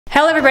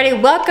Hello everybody,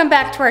 welcome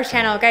back to our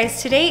channel.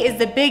 Guys, today is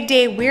the big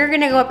day. We're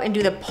gonna go up and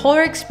do the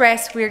Polar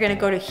Express. We're gonna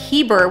go to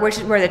Heber, which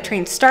is where the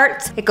train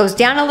starts. It goes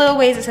down a little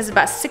ways, it says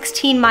about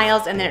 16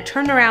 miles, and then it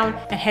turns around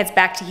and heads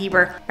back to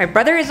Heber. My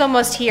brother is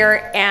almost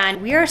here,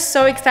 and we are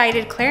so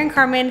excited. Claire and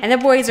Carmen and the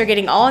boys are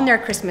getting all in their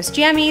Christmas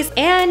jammies,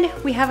 and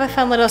we have a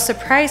fun little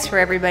surprise for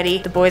everybody.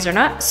 The boys are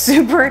not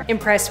super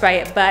impressed by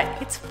it, but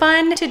it's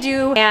fun to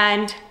do,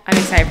 and I'm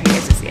excited for you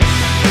guys to see it.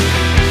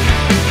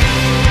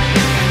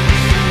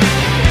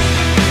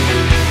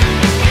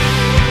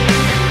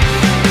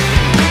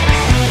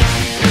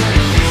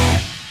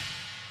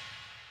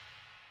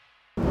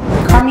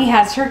 Carmi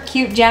has her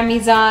cute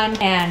jammies on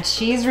and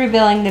she's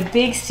revealing the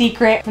big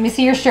secret. Let me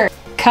see your shirt.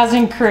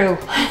 Cousin Crew.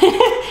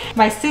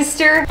 My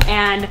sister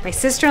and my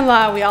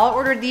sister-in-law, we all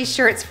ordered these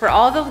shirts for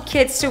all the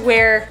kids to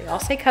wear. They all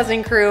say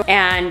Cousin Crew,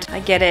 and I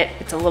get it,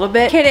 it's a little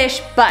bit kiddish,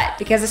 but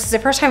because this is the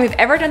first time we've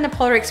ever done the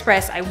Polar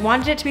Express, I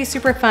wanted it to be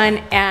super fun,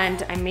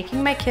 and I'm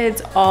making my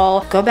kids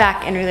all go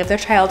back and relive their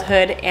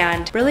childhood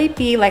and really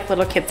be like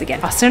little kids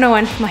again. Also, no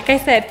one, like I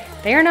said,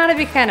 they are not a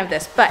big fan of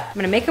this, but I'm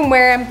gonna make them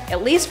wear them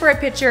at least for a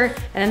picture,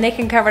 and then they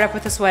can cover it up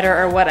with a sweater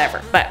or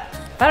whatever. But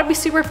thought it'd be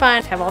super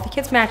fun to have all the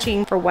kids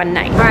matching for one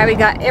night. All right, we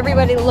got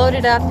everybody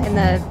loaded up in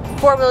the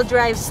four-wheel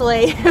drive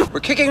sleigh.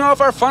 We're kicking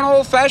off our fun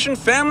old-fashioned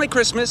family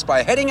Christmas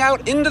by heading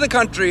out into the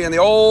country in the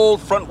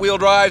old front-wheel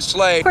drive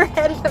sleigh. We're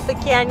headed up the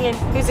canyon.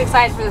 Who's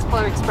excited for this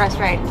Polar Express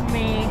ride?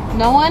 Me.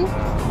 No one? Me.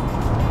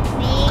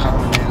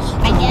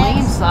 I guess.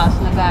 Lane sauce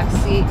in the back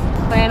seat.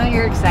 Clay, I know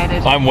you're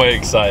excited. I'm way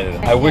excited.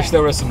 I wish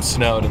there was some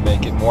snow to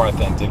make it more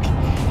authentic,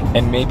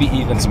 and maybe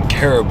even some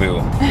caribou.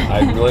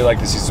 I'd really like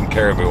to see some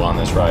caribou on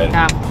this ride.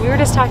 Yeah, we were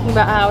just talking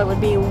about how it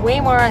would be way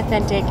more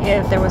authentic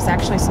if there was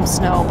actually some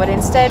snow, but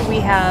instead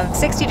we have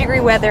 60-degree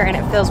weather and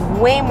it feels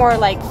way more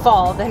like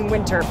fall than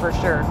winter for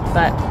sure.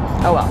 But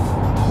oh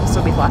well, this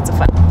will be lots of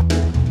fun.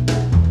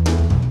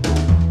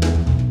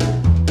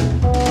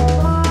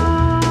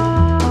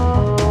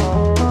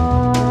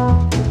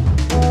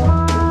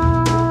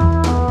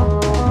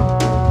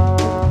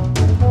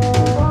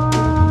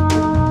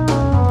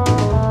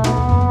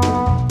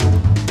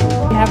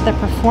 The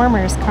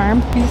performers,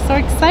 Carm. Are you so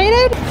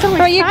excited? So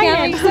excited. You,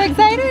 Cam? Are you so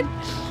excited?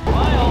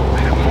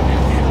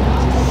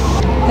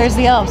 There's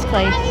the elves,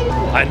 Clay.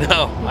 I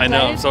know.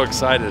 I'm so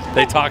excited.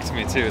 They talk to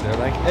me too. They're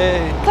like,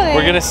 hey, Clay,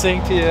 we're gonna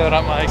sing to you, and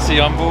I'm like, see,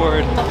 on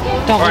board.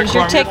 Don't lose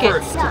your ticket.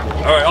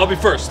 All right, I'll be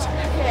first,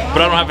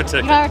 but I don't have a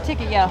ticket. You don't have a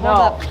ticket, yeah. Hold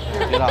up.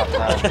 Get off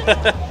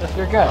that.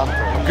 You're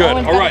good.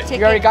 Good. All right.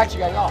 You already got you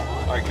guys off.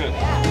 All right, good.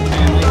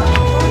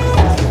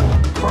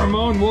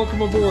 Carmone,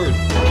 welcome aboard.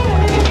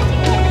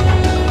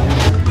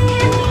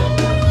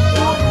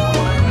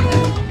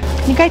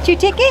 You got your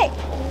ticket?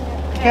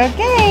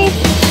 Okay.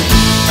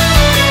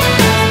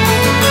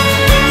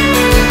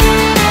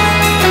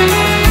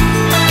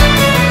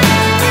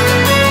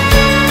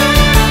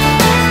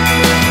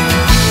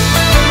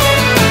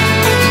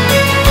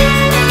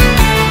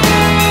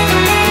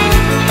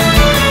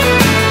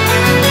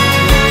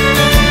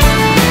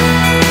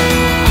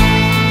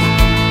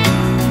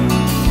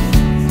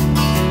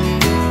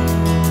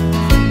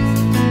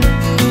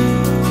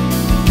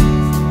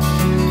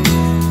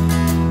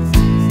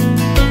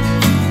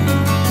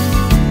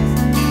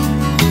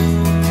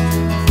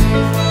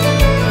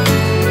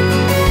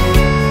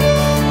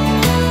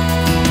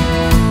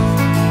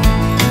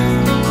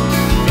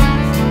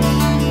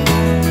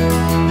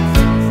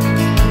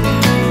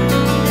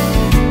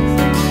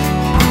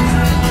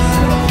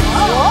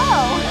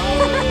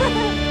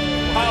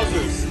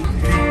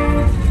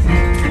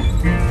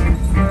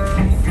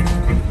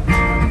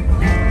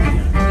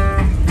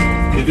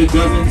 If it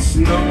doesn't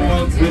snow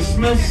on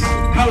Christmas,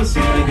 how is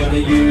Santa gonna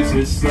use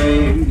his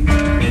sleigh?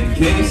 In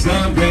case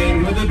of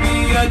rain, will there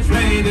be a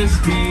train to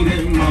speed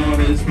him on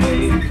his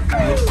way?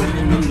 I send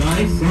him a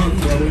nice on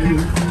weather,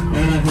 and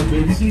I hope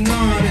it's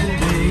not in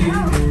vain.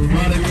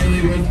 But it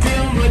really would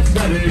feel much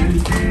better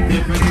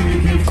if I knew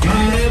he could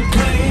fly a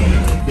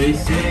plane. They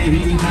say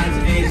he has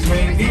a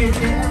swing gear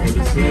for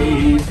the sleigh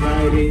he's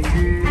riding.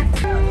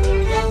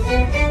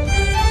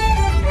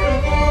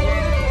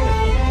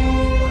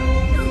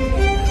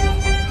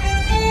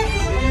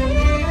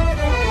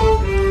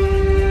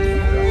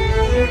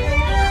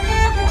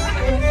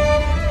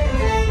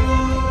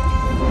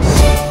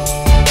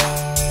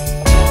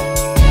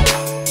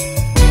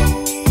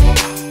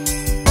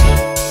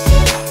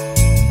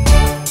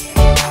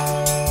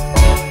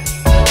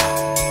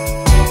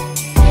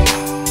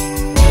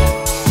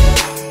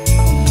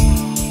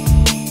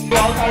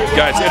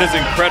 Guys, it is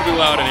incredibly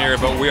loud in here,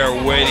 but we are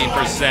waiting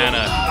for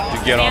Santa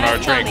to get on our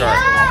train car.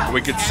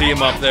 We could see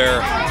him up there,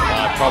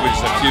 probably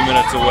just a few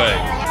minutes away.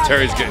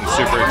 Terry's getting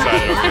super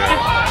excited over here.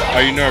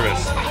 Are you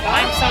nervous?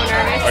 I'm so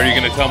nervous. Are you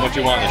going to tell him what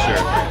you want in the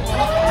shirt?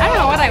 I don't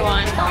know what I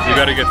want. You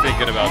better get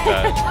thinking about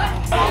that.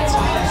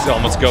 It's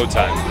almost go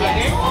time.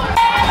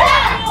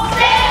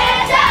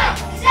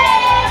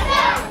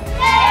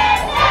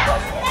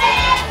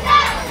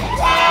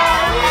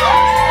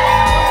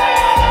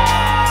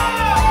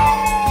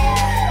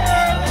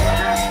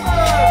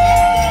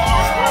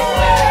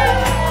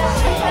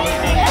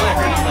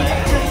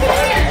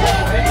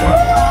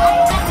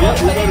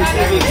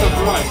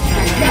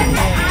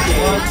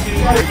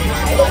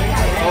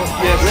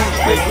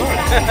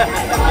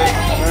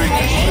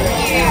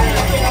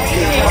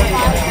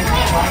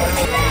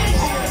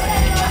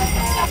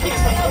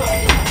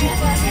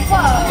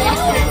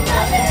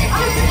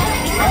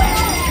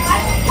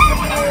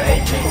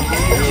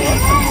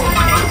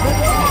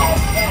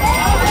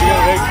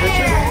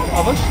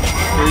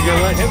 you're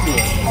gonna let him do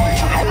it.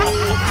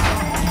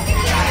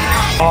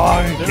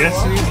 Oh,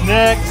 guess who's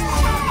next?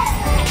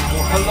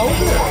 Hello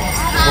there.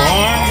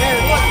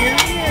 Look, here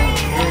he is.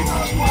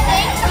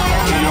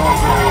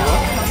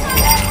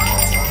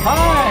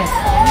 Hi.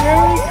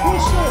 Merry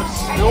Christmas.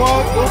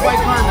 Go by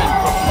Carmen.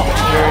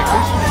 Merry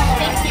Christmas.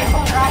 Thank you.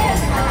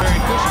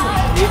 Merry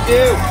Christmas. You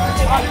do.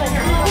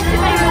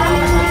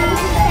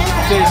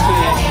 Taste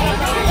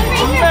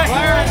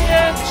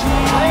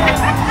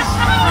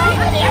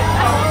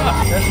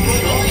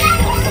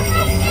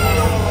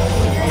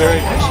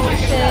Merry Christmas. Thank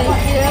you.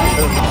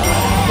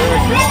 Merry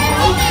Christmas.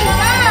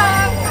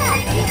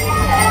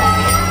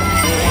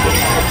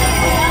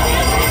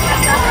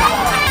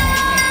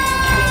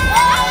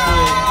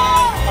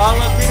 All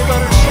the peanut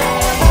butter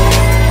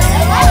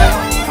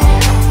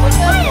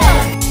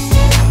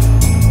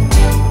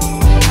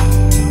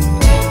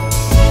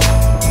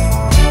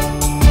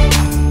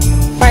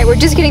All right, we're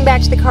just getting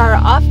back to the car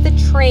off the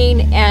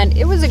train, and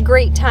it was a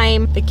great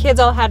time. The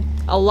kids all had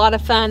a lot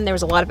of fun. There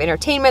was a lot of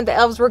entertainment. The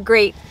elves were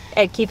great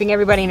at keeping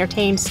everybody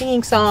entertained,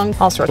 singing songs,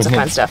 all sorts of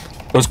fun stuff.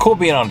 It was cool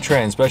being on a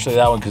train, especially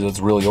that one because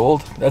it's really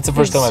old. That's the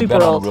first time I've been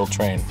on a real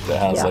train that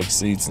has like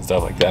seats and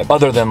stuff like that.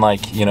 Other than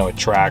like, you know, a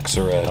tracks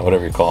or a,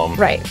 whatever you call them.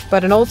 Right,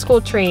 but an old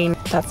school train,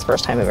 that's the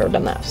first time I've ever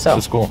done that. So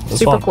it's cool. It's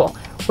super fun. Cool.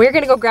 We're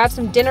gonna go grab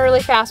some dinner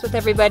really fast with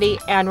everybody,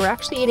 and we're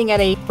actually eating at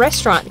a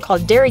restaurant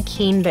called Dairy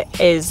King that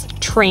is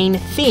train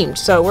themed.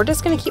 So we're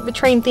just gonna keep the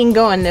train theme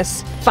going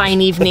this fine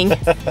evening. All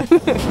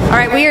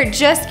right, we are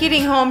just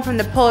getting home from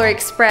the Polar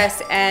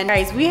Express, and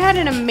guys, we had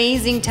an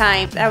amazing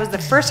time. That was the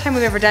first time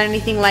we've ever done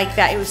anything like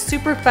that. It was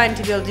super fun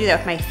to be able to do that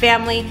with my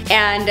family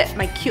and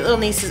my cute little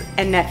nieces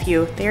and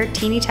nephew. They're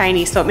teeny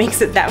tiny, so it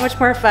makes it that much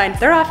more fun.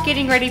 They're off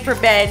getting ready for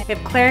bed. We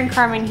have Claire and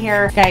Carmen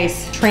here.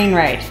 Guys, train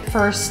ride.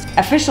 First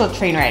official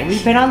train ride.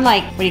 We've been on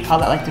like, what do you call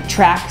that? Like the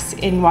tracks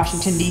in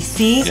Washington,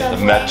 D.C. Yeah,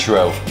 the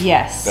Metro.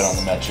 Yes. Been on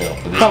the Metro.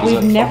 But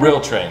we've never a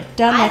real train.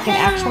 done like an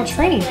actual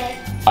train.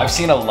 I've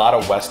seen a lot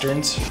of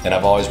Westerns, and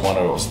I've always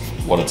wondered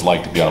what it's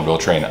like to be on a real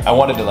train. I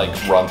wanted to like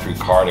run through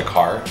car to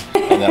car,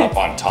 and then up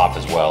on top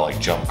as well, like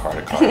jump car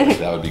to car.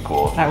 That would be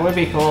cool. That would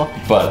be cool.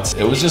 But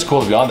it was just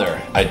cool to be on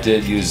there. I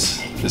did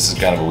use, this is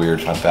kind of a weird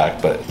fun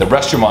fact, but the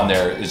restroom on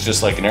there is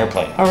just like an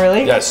airplane. Oh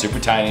really? Yeah, it's super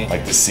tiny.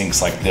 Like the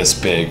sink's like this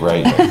big,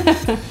 right?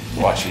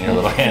 Washing your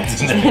little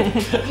hands in there.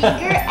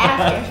 Finger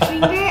after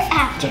finger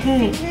after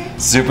finger.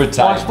 Super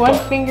tight. Wash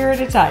one finger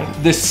at a time.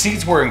 The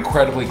seats were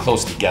incredibly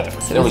close together.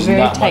 So there was very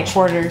not tight much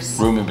quarters.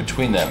 room in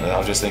between them. And I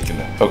was just thinking,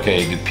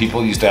 okay, did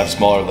people used to have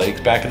smaller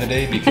legs back in the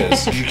day?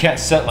 Because you can't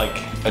set like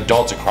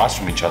adults across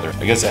from each other.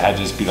 I guess it had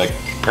to just be like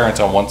parents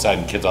on one side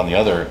and kids on the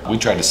other. We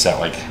tried to set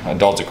like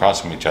adults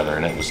across from each other,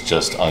 and it was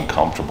just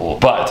uncomfortable.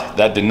 But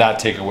that did not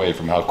take away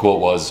from how cool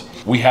it was.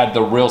 We had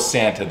the real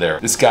Santa there.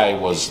 This guy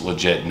was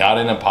legit, not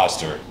an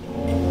imposter.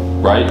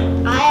 Right?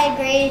 I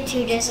agree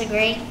to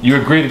disagree. You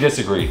agree to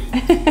disagree?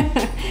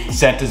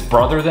 Santa's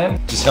brother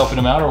then? Just helping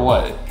him out or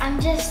what? I'm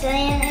just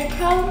saying it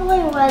probably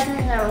wasn't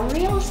a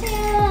real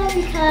Santa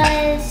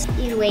because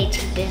he's way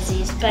too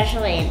busy,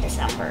 especially in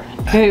December.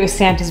 Maybe it was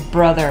Santa's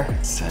brother.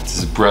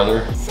 Santa's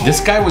brother? This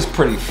guy was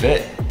pretty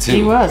fit too.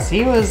 He was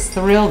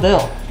the real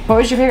deal. What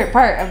was your favorite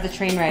part of the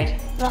train ride?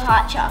 The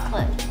hot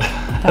chocolate.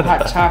 The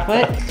hot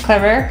chocolate.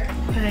 Clever.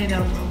 I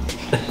don't know.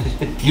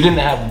 You didn't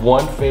have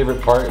one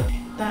favorite part?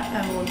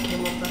 That Evelyn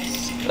came with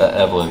us.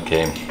 Evelyn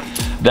came.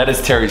 That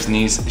is Terry's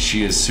niece.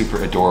 She is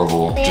super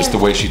adorable. Just the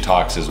way she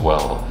talks as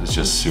well is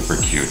just super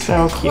cute.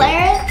 So cute.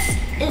 Clarence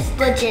is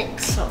legit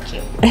so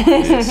cute.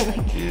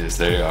 Yes,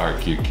 they are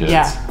cute kids.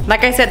 Yeah.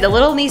 Like I said, the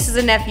little nieces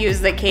and nephews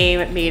that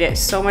came made it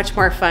so much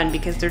more fun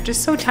because they're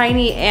just so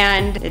tiny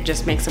and it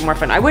just makes it more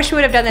fun. I wish we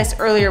would have done this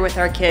earlier with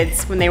our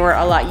kids when they were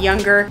a lot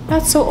younger.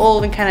 Not so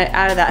old and kind of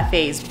out of that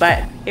phase,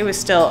 but it was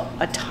still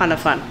a ton of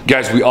fun.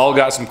 Guys, we all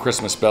got some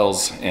Christmas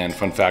bells, and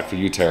fun fact for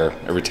you, Tara,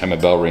 every time a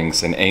bell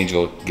rings, an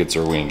angel gets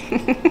her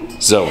wing.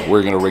 So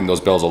we're gonna ring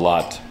those bells a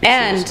lot.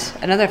 And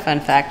another fun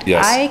fact,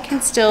 yes. I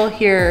can still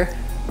hear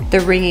the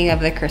ringing of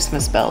the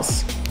Christmas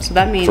bells. So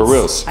that means for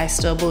reals. I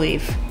still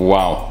believe.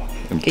 Wow,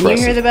 impressive. Can you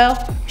hear the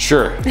bell?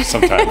 Sure,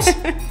 sometimes.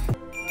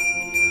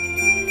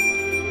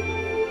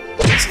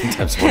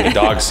 Sometimes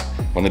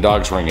when the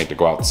dogs ring it to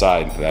go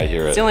outside, I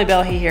hear it. It's the only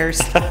bell he hears.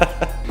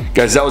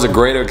 Guys, that was a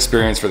great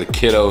experience for the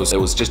kiddos. It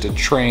was just a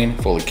train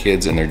full of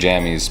kids in their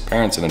jammies,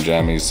 parents in their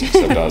jammies,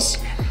 except us.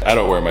 I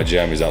don't wear my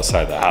jammies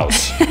outside the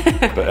house,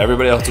 but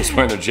everybody else was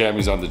wearing their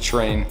jammies on the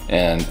train,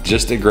 and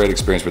just a great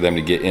experience for them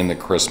to get in the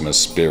Christmas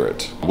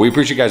spirit. We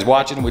appreciate you guys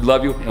watching. We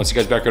love you, and we'll see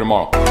you guys back here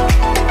tomorrow.